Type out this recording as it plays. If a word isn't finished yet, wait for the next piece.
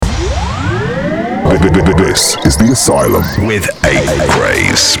This is the Asylum with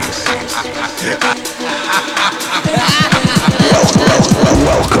ACRAZE.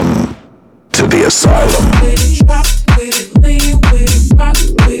 Welcome to the Asylum.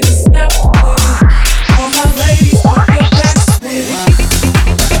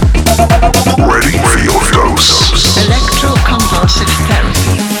 Ready for your dose. Electroconvulsive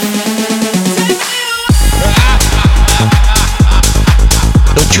therapy.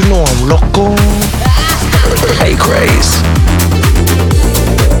 Don't you know I'm loco? ACRAZE.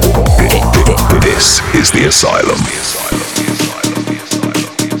 This is the Asylum.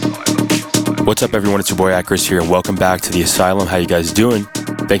 What's up, everyone? It's your boy ACRAZE here, and welcome back to the Asylum. How you guys doing?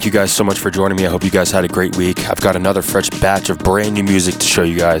 Thank you guys so much for joining me. I hope you guys had a great week. I've got another fresh batch of brand new music to show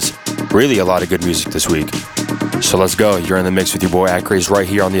you guys. Really a lot of good music this week. So let's go. You're in the mix with your boy ACRAZE right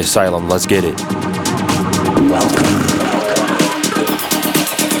here on the Asylum. Let's get it. Welcome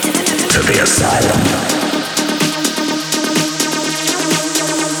to the Asylum.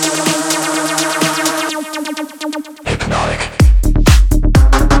 Hypnotic.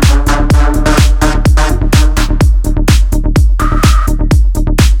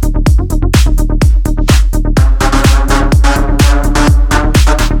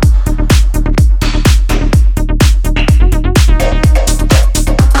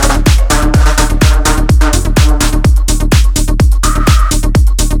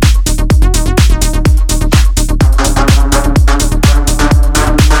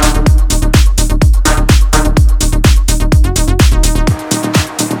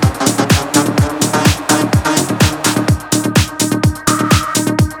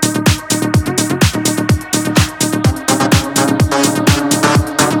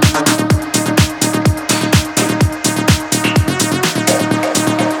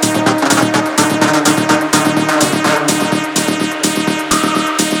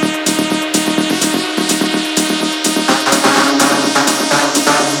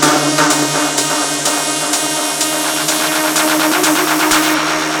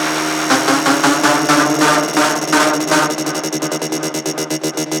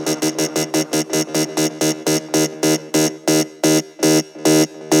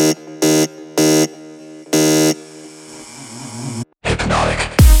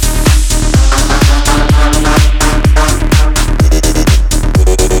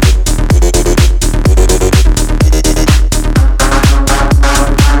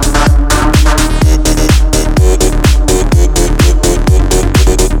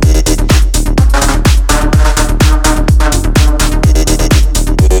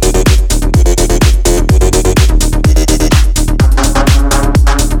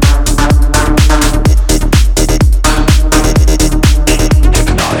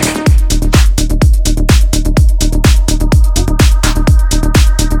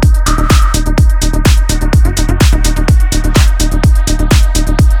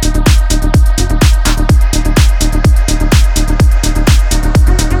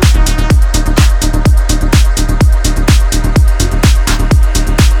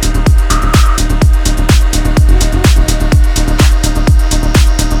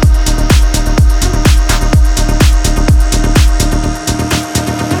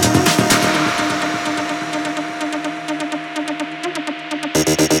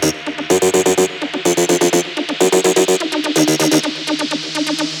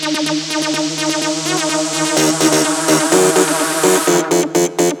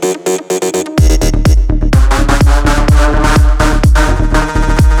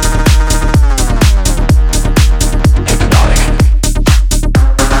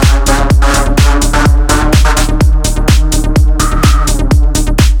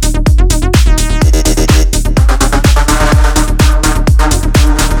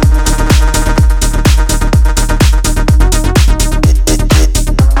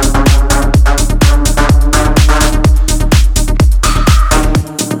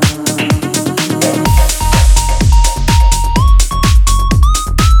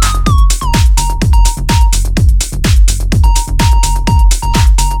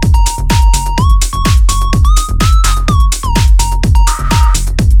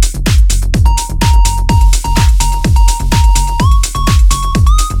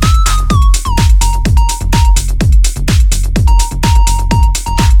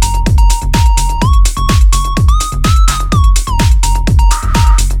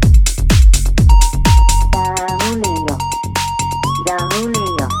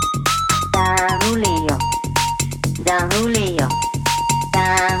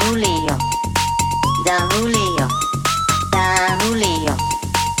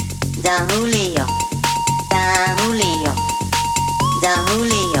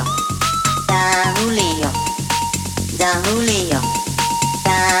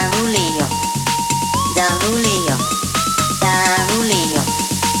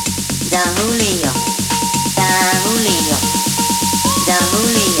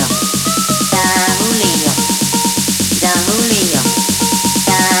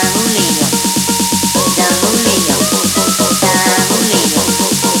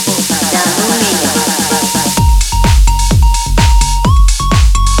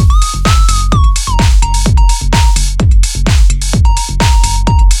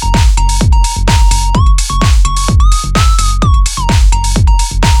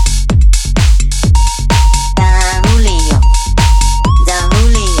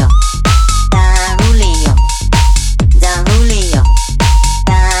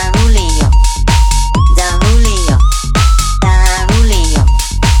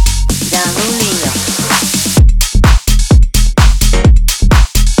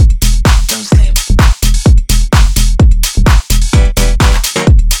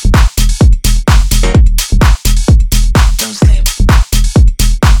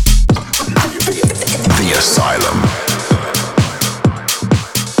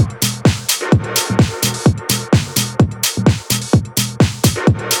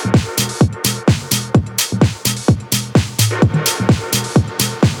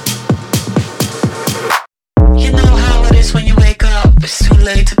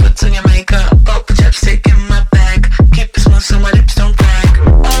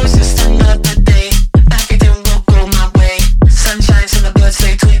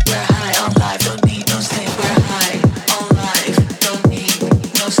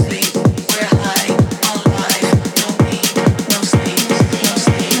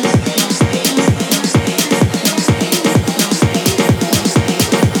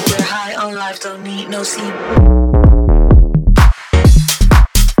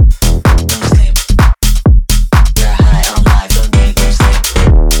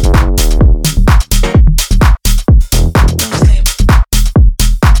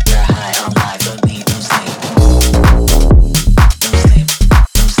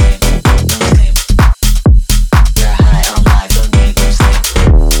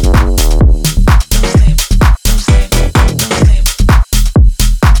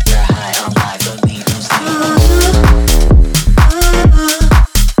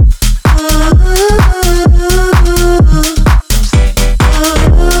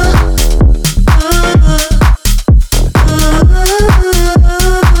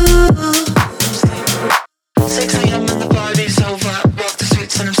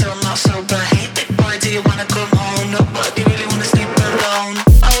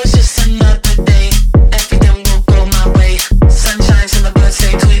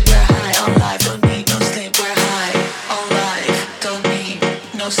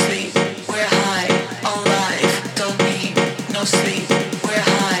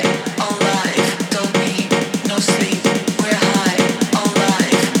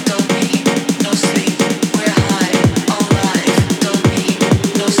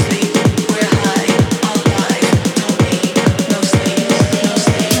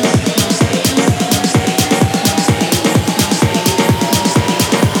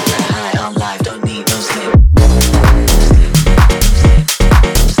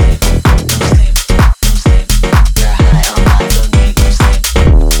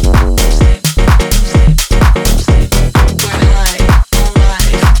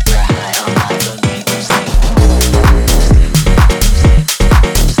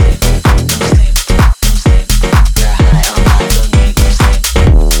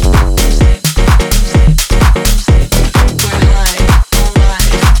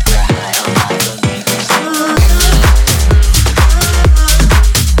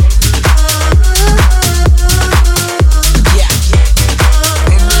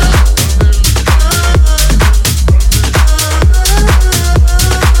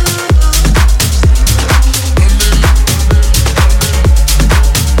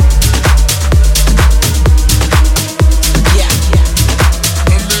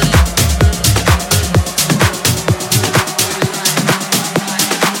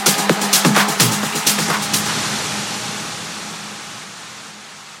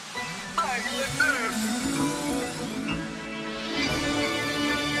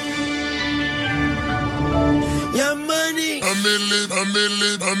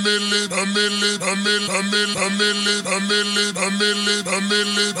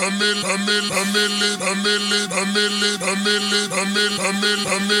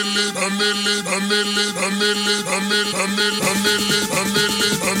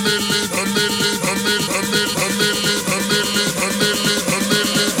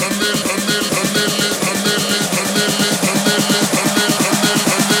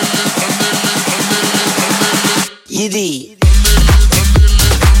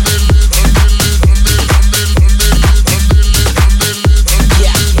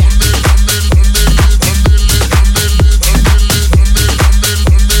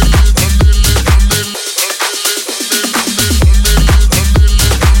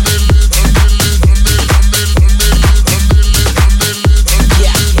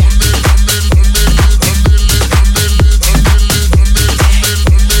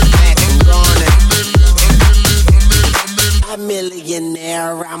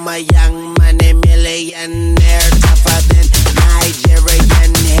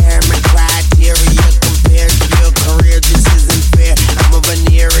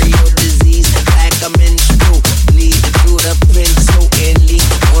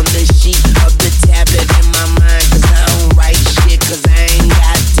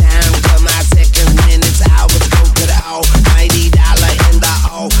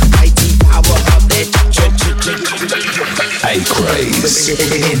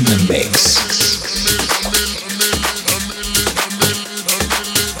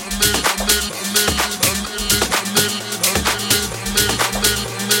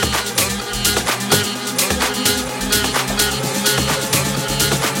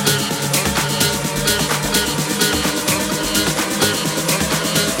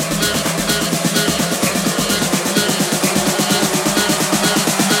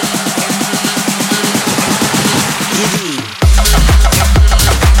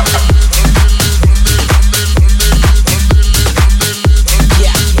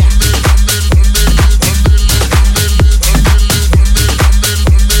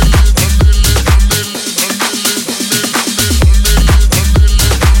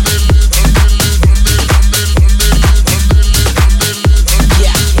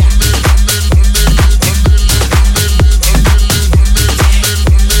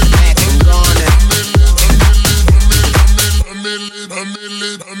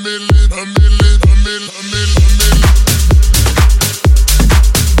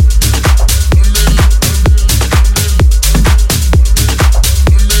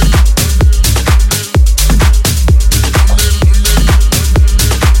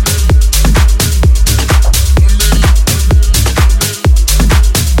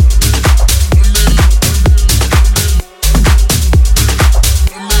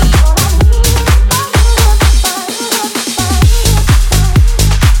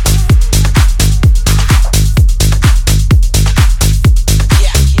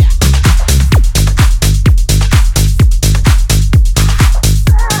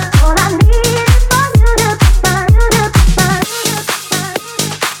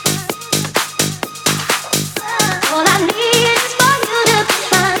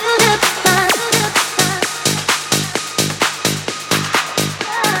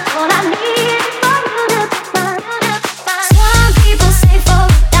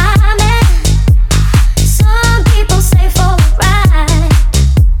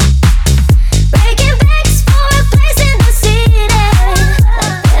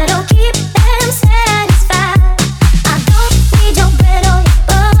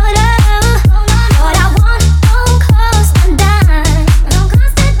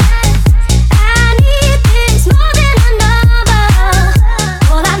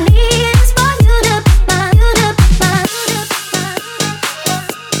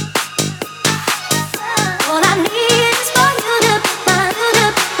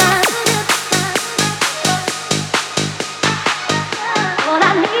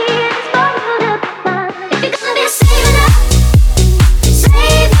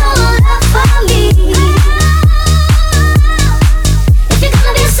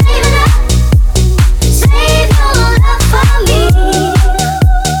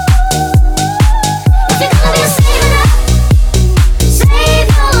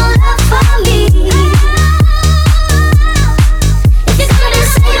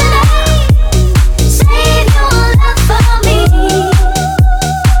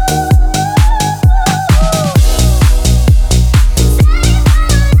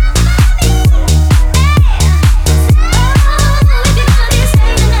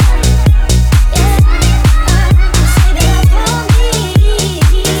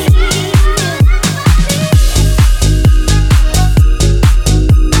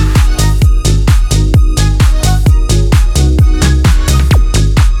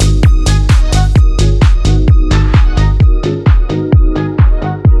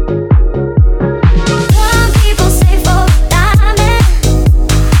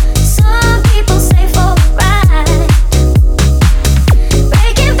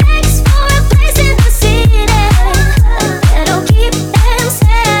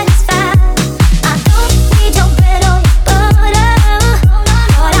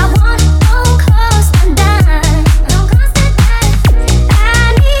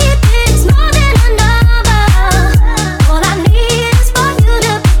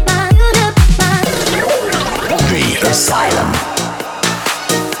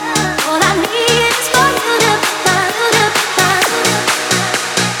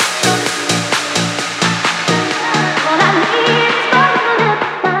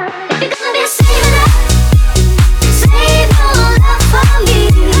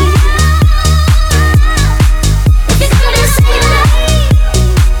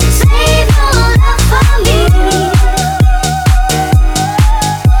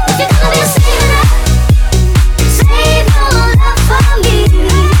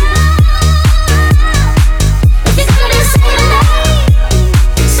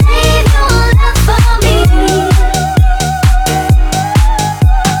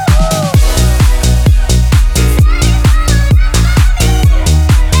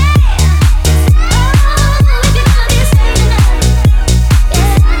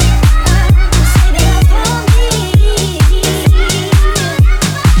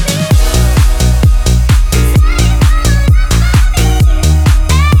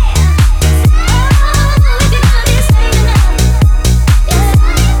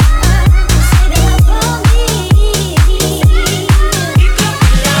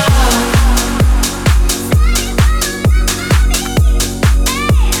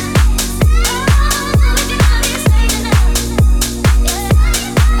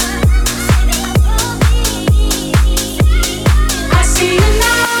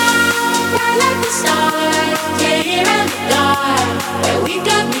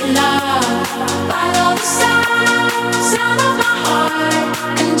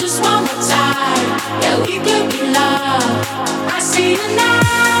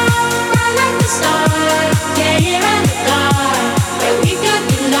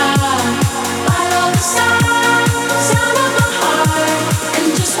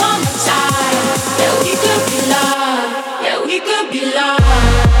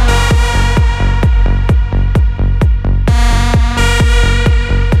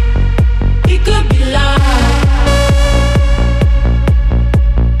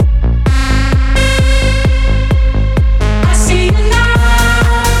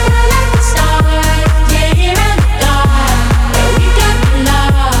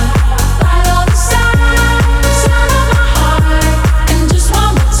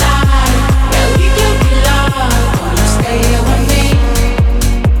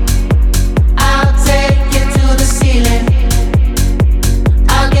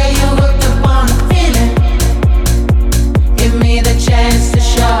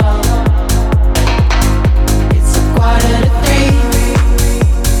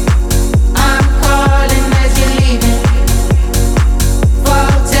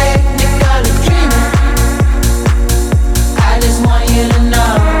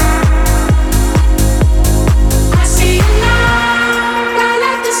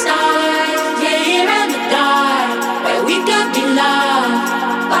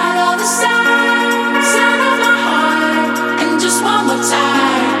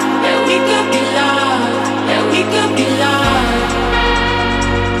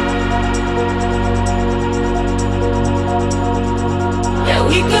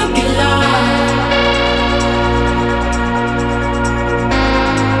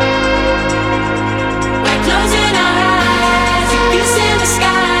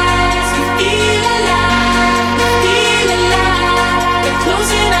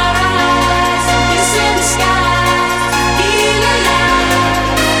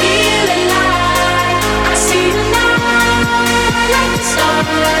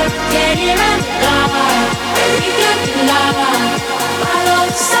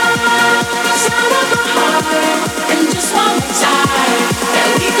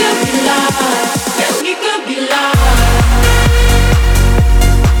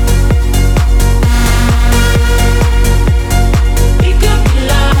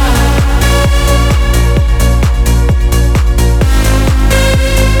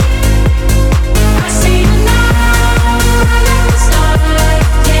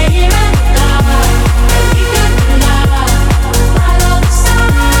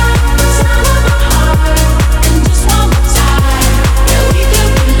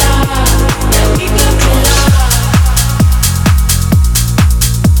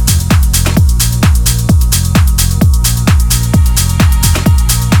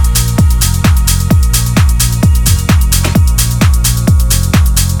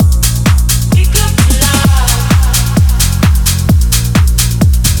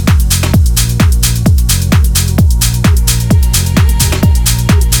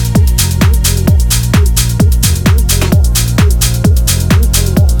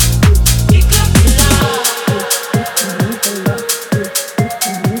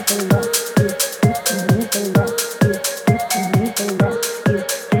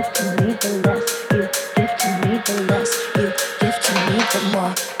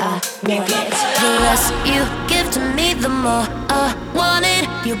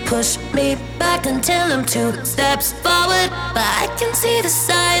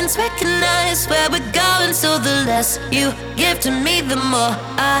 You give to me, the more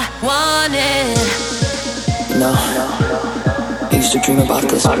I want it. No, I used to dream about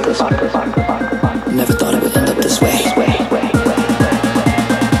this. Never thought it would end up this way.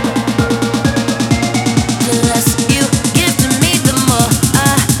 The less you give to me, the more I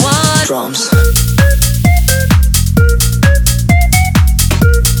want. Drums.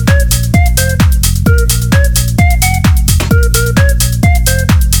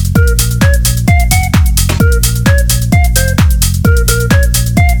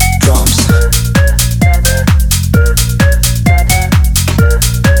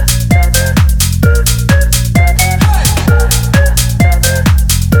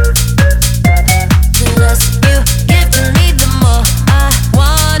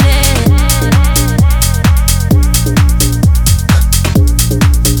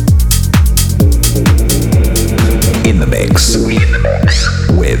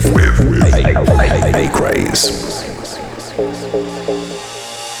 ACRAZE.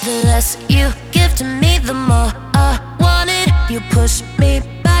 The less you give to me, the more I want it. You push me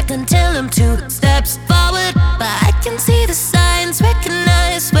back until I'm 2 steps forward, but I can see the signs,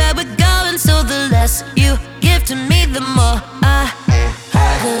 recognize where we're going. So the less you give to me, the more I.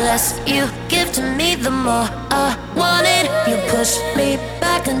 The less you give to me, the more I want it. You push me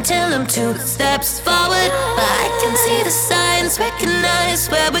back until I'm 2 steps forward, but I can see the signs, recognize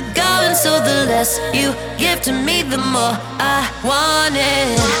where we're going. So the less you give to me, the more I want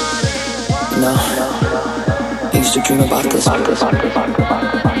it. No, I used to dream about this.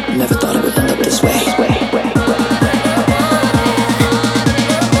 Never thought it would end up this way.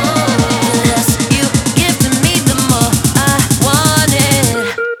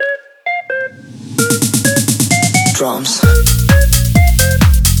 Drums.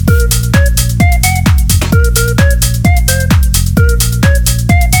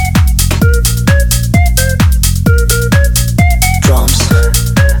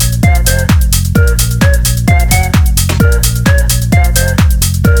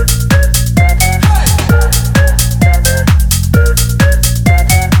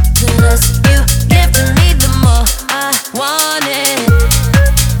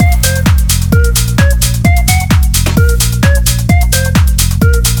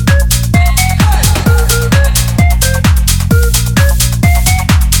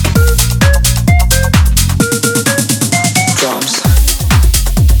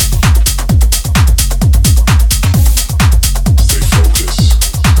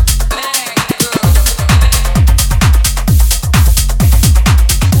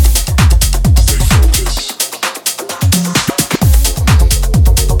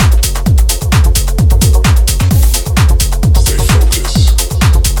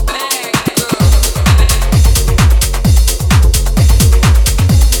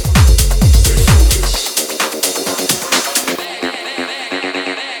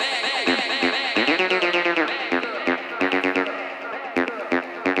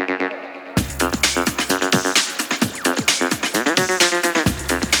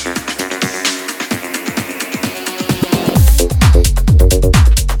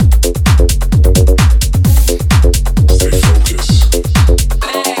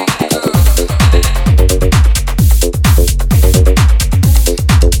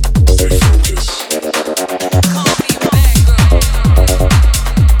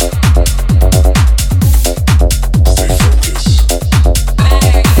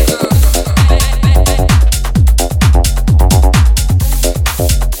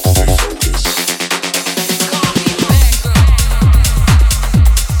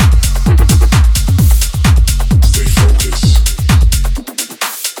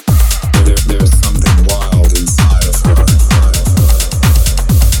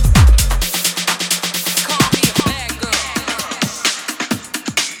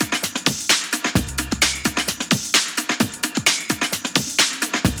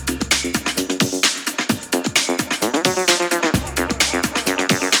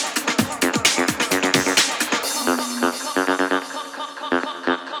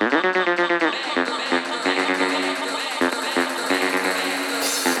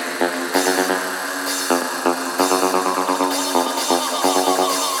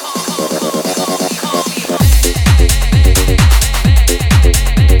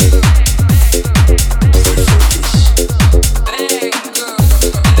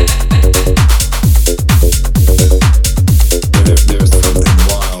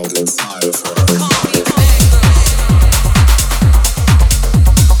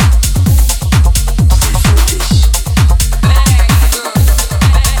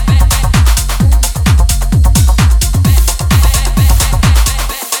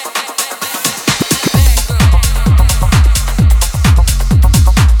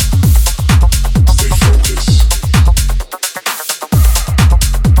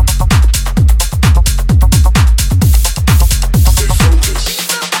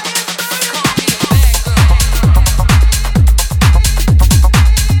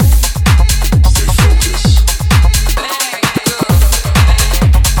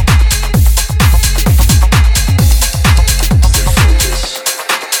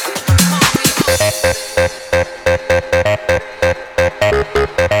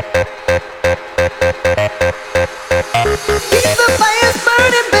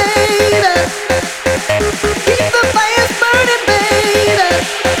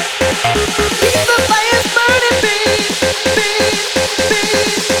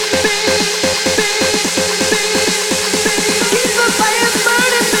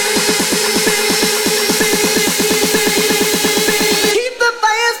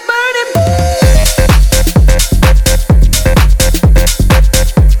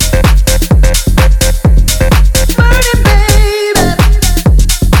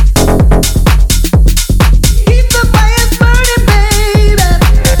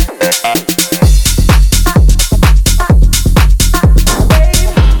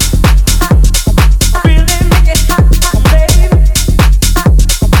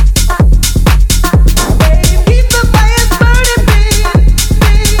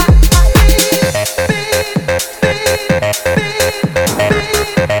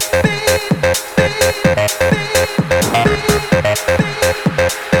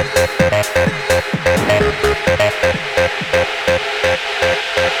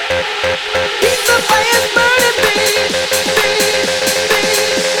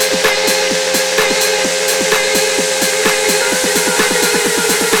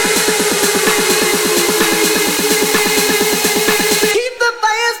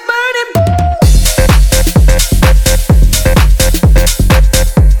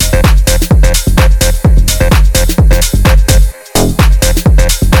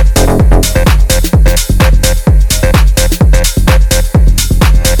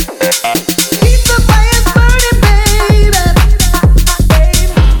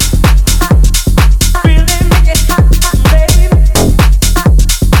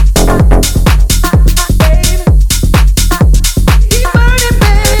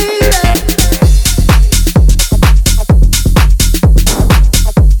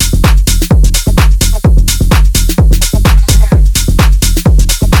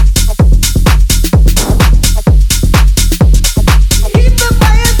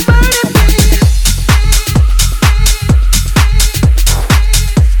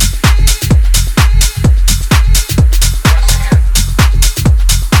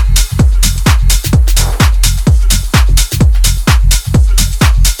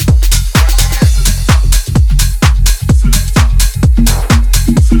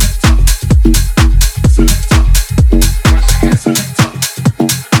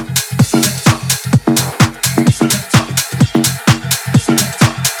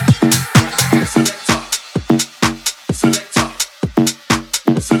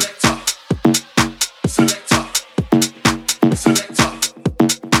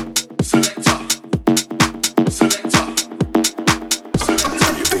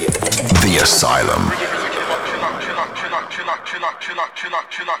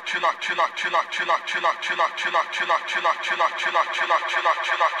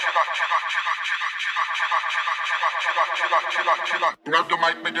 Grab the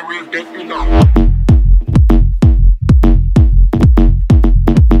mic, make the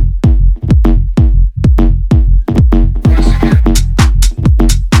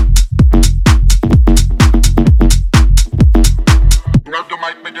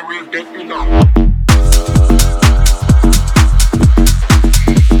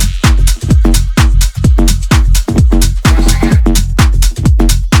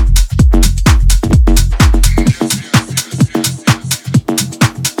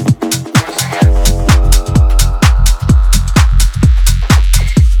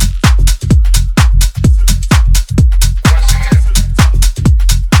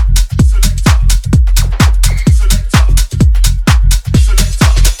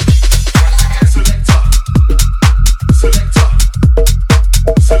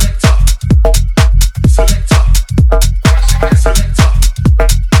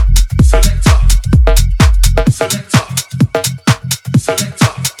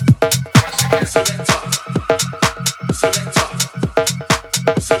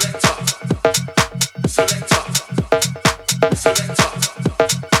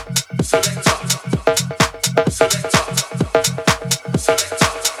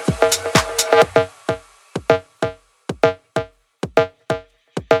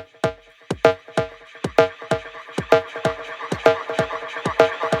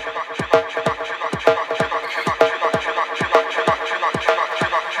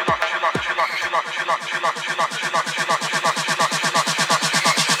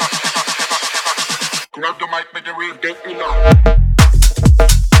real get me now.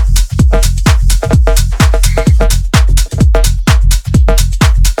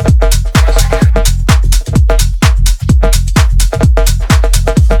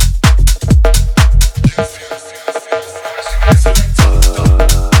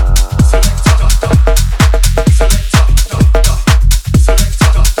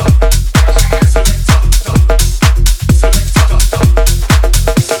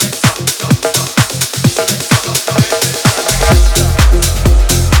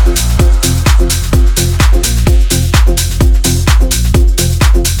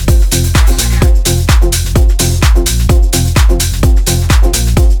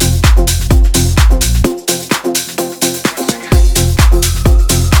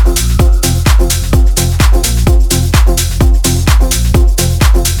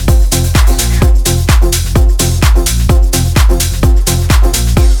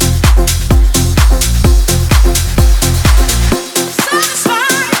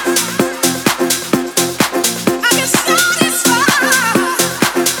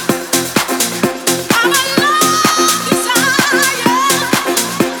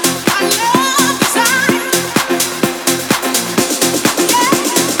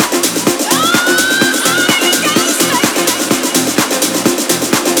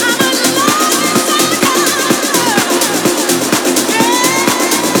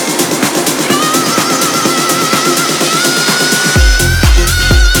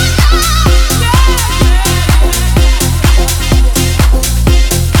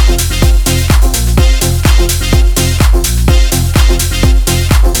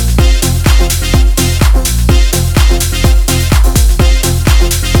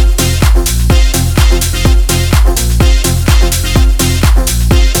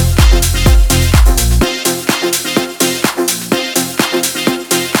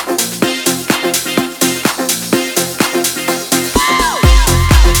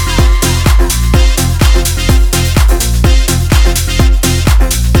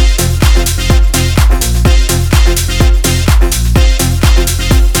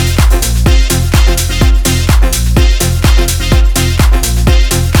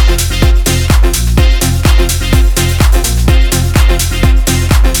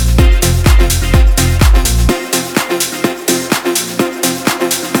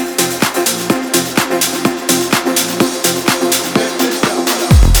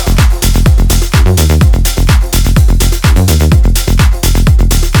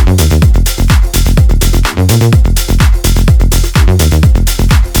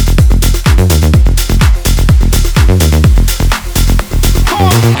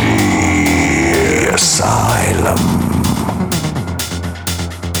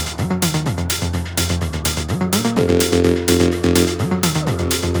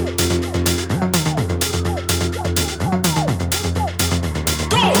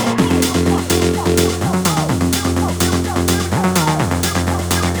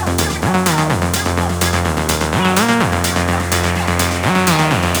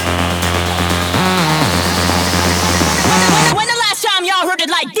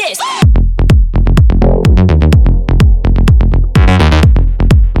 this.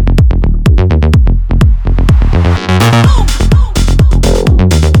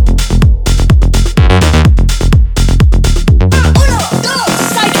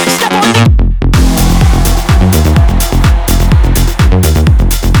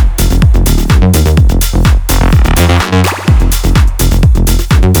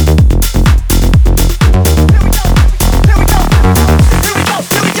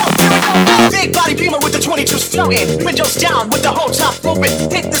 Windows down with the whole top open.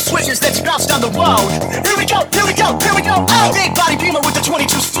 Hit the switches, let's bounce down the road. Here we go, here we go, here we go. Oh, big body beamer with the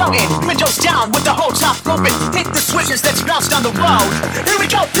 22s floating. Windows down with the whole top open. Hit the switches, let's bounce down the road. Here we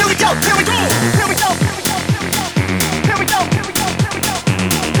go, here we go, here we go. Here we go, here we go, here we go, here we go, here we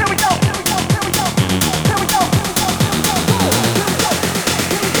go, here we go, here we go, here we go, here we go,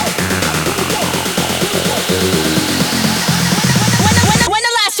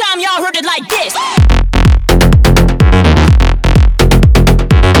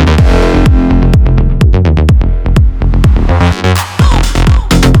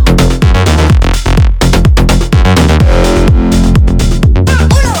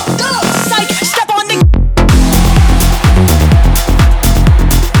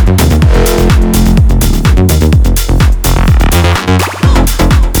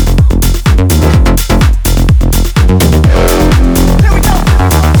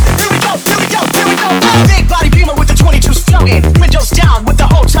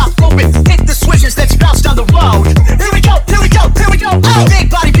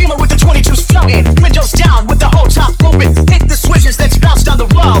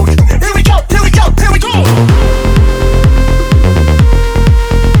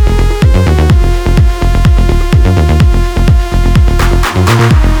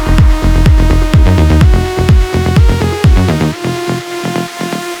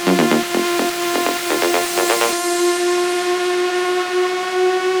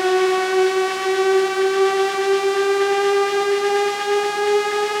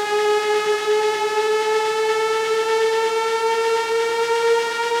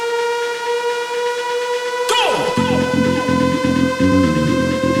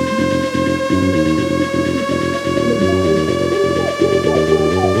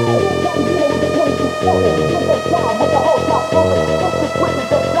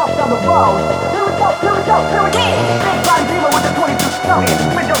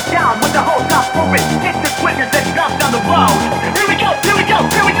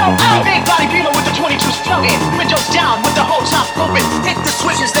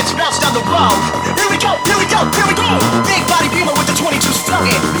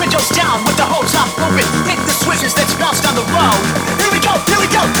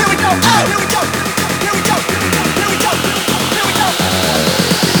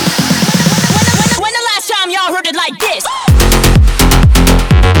 When the last time y'all heard it like this?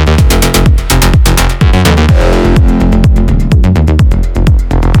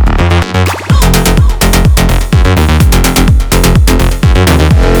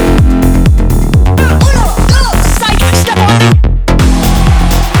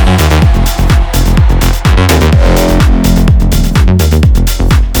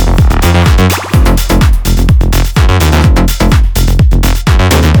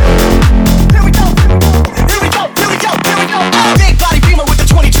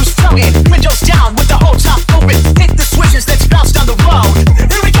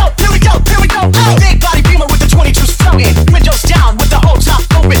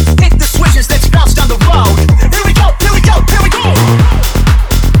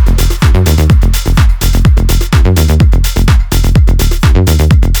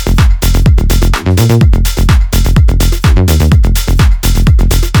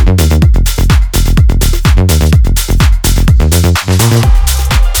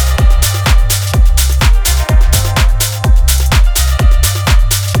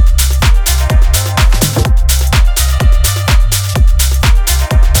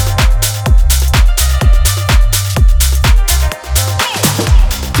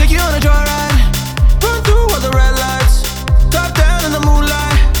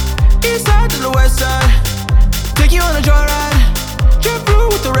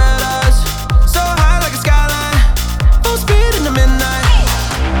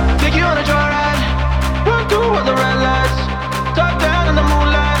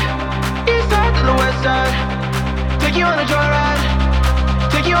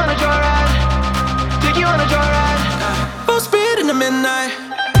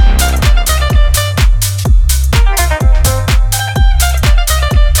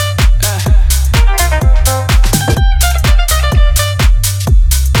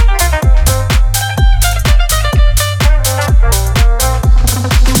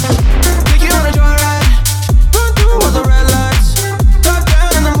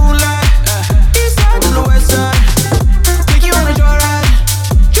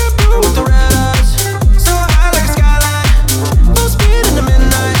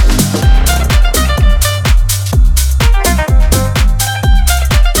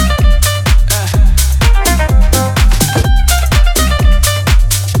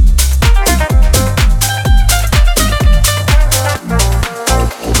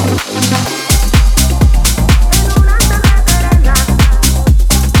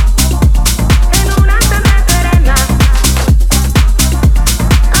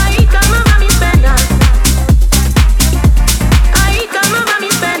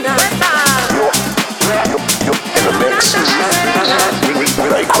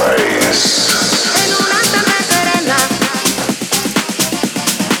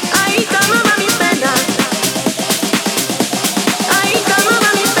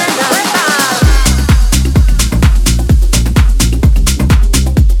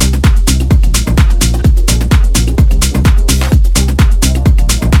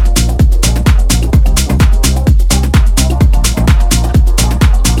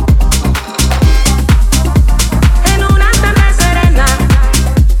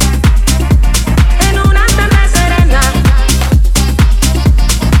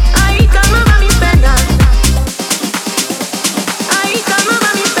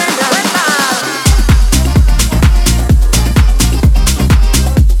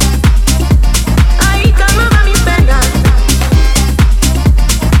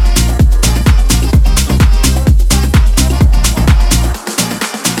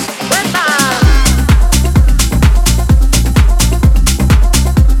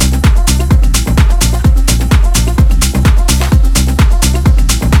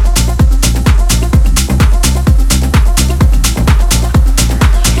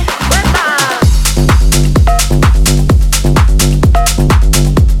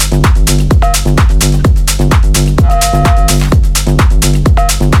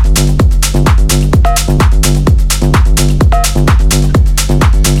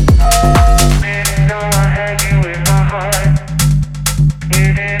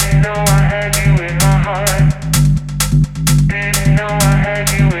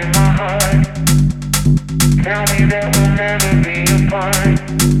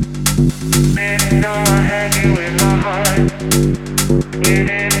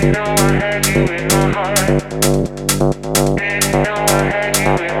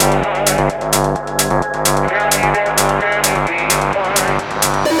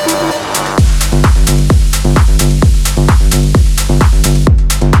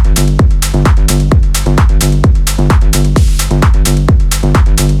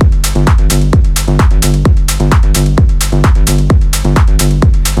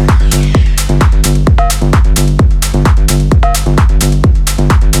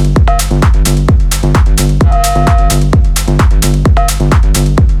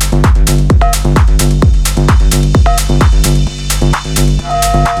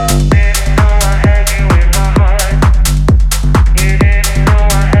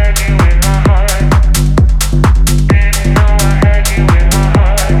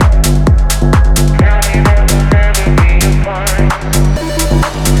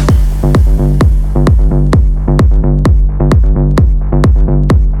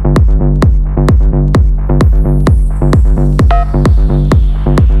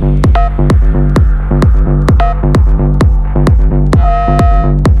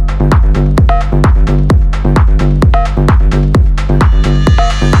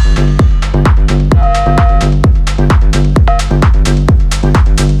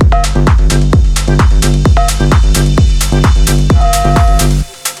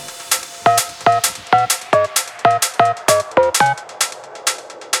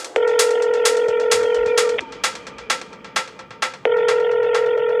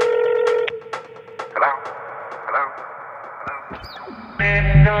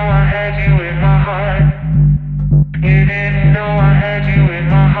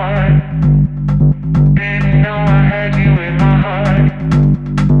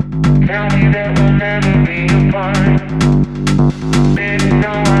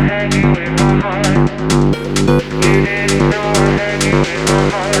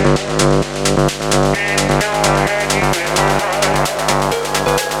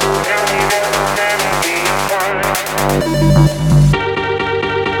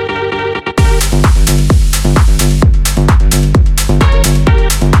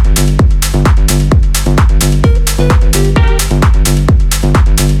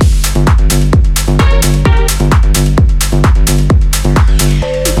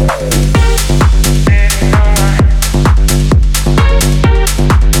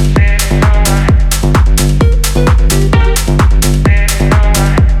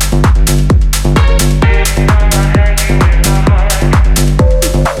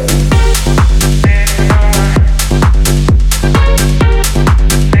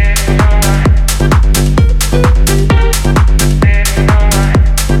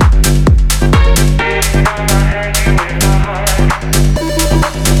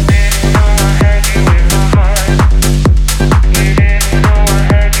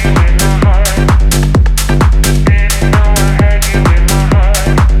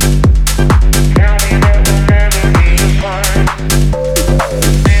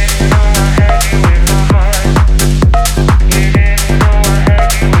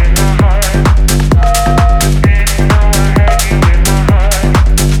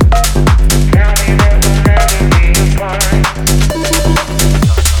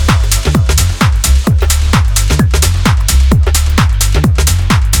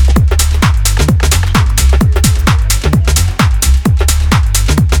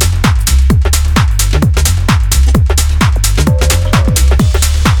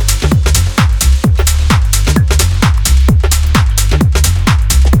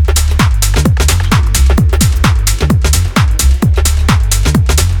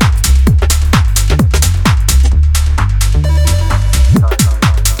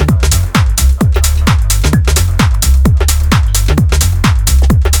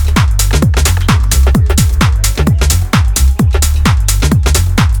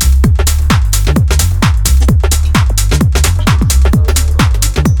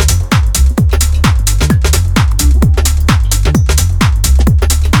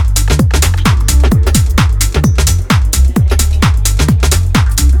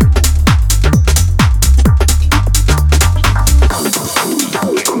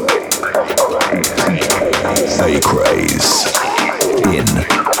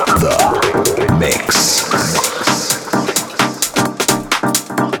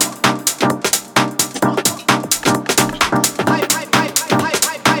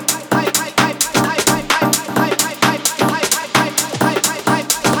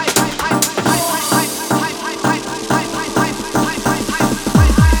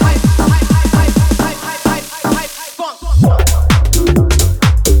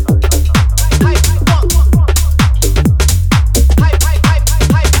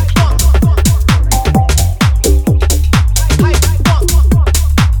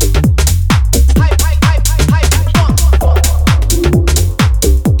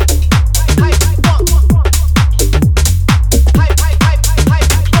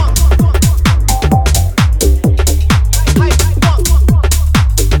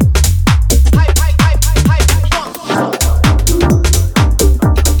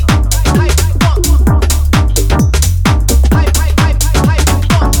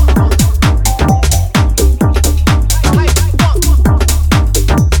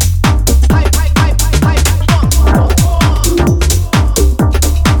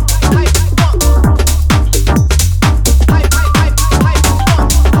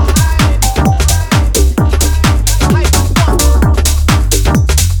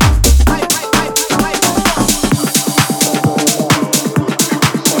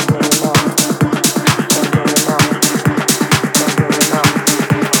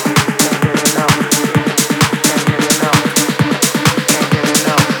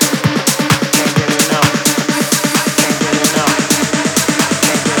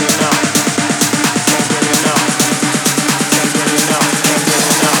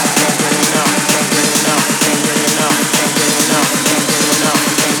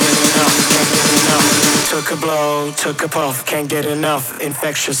 took a puff, can't get enough,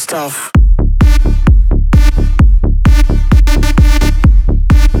 infectious stuff.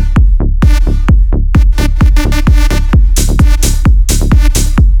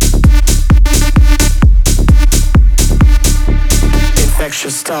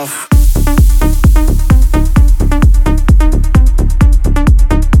 Infectious stuff.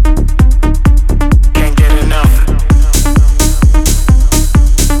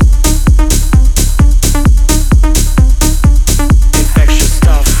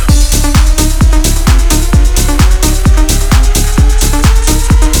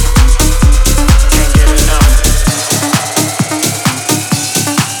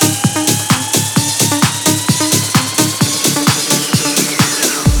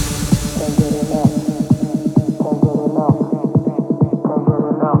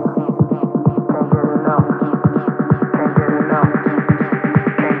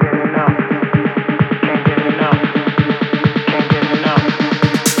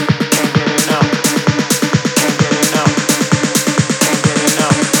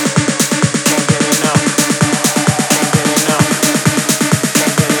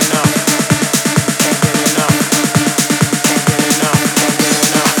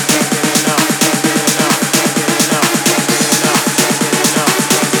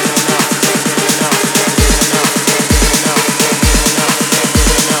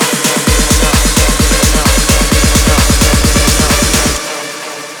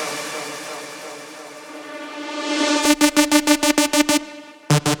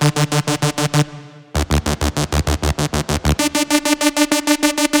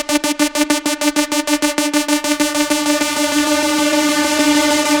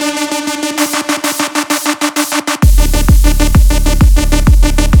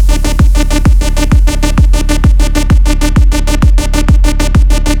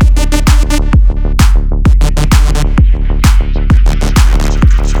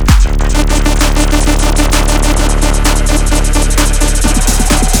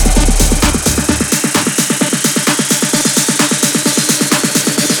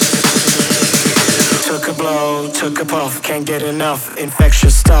 Took a puff, can't get enough,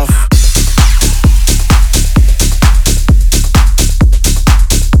 infectious stuff.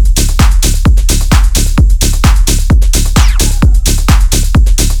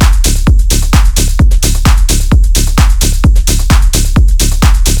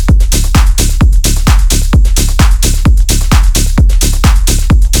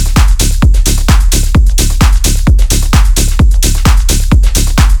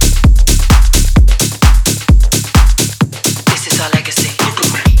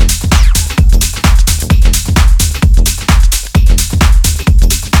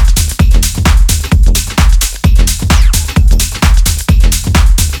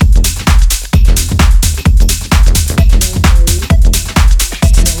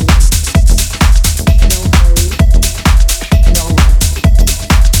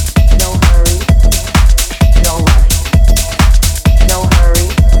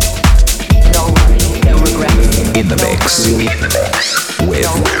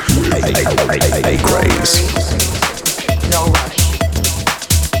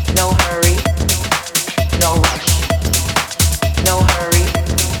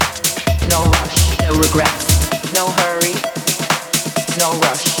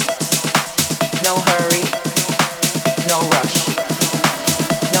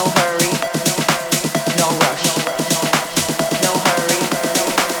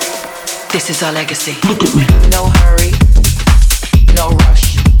 Our legacy. Look at me. No hurry, no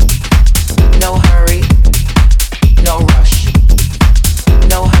rush. No hurry, no rush.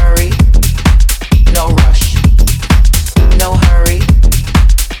 No hurry, no rush. No hurry,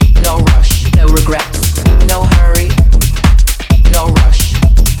 no rush. No regrets. No hurry, no rush.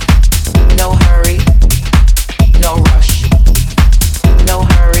 No hurry, no rush. No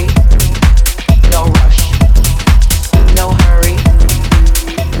hurry, no rush. No hurry,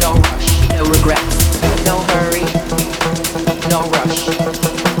 no rush. No regrets. No hurry, no rush.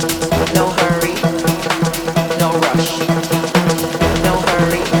 No hurry, no rush. No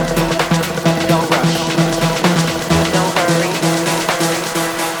hurry, no rush. No hurry.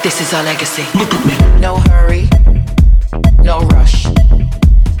 This is our legacy. Look at me. No hurry, no rush.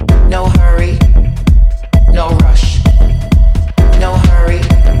 No hurry, no rush. No hurry,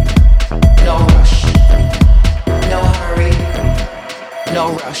 no rush. No hurry,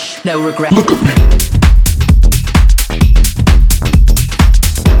 no rush. No regret. Look at me.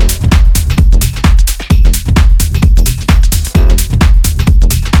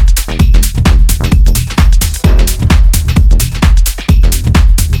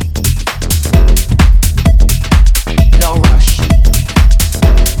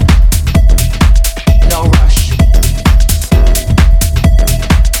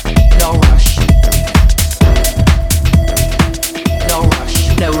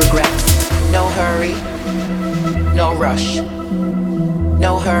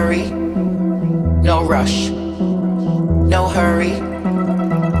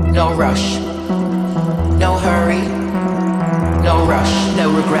 no rush, no hurry, no rush, no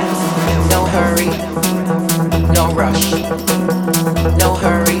regrets, no hurry, no rush, no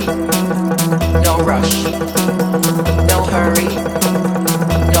hurry, no rush, no hurry,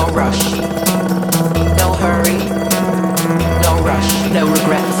 no rush, no hurry, no rush, no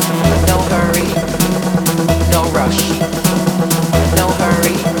regrets, no hurry, no rush, no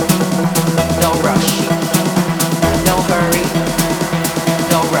hurry, no rush, no hurry,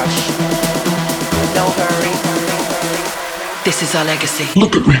 no rush, no hurry. This is our legacy.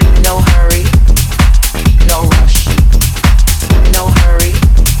 Look at me. No hurry, no rush, no hurry,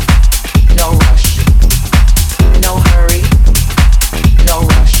 no rush, no hurry, no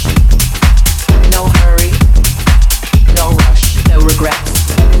rush, no hurry, no rush, no regrets,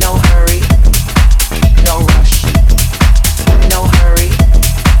 no hurry, no rush, no hurry,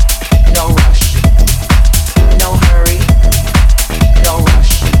 no rush, no hurry, no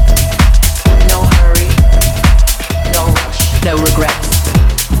rush, no hurry, no rush, no regrets.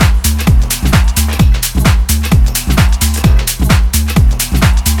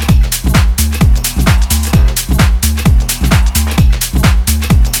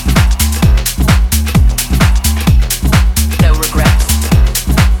 No regrets.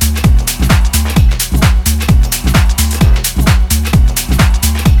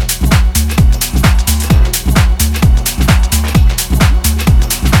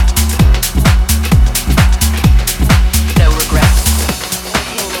 No regrets.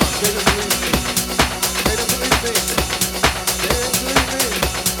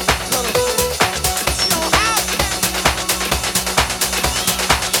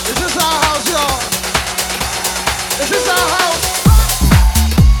 Is this our house, y'all? Is this our house?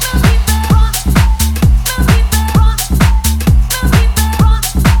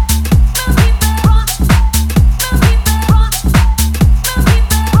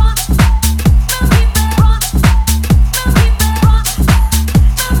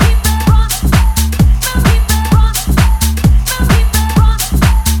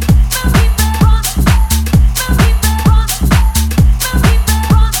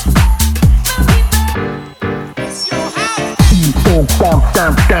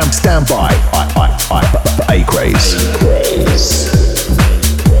 Stand by. ACRAZE.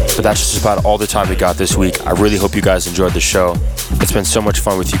 But that's just about all the time we got this week. I really hope you guys enjoyed the show. It's been so much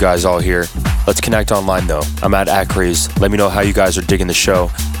fun with you guys all here. Let's connect online though. I'm at ACRAZE. Let me know how you guys are digging the show.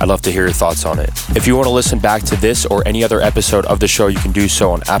 I'd love to hear your thoughts on it. If you want to listen back to this or any other episode of the show, you can do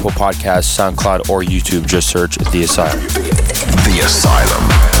so on Apple Podcasts, SoundCloud, or YouTube. Just search The Asylum. The Asylum.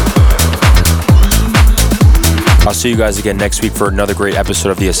 I'll see you guys again next week for another great episode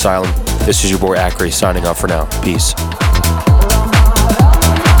of The Asylum. This is your boy ACRAZE signing off for now. Peace.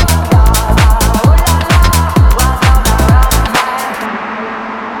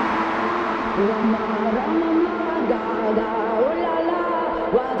 Yeah.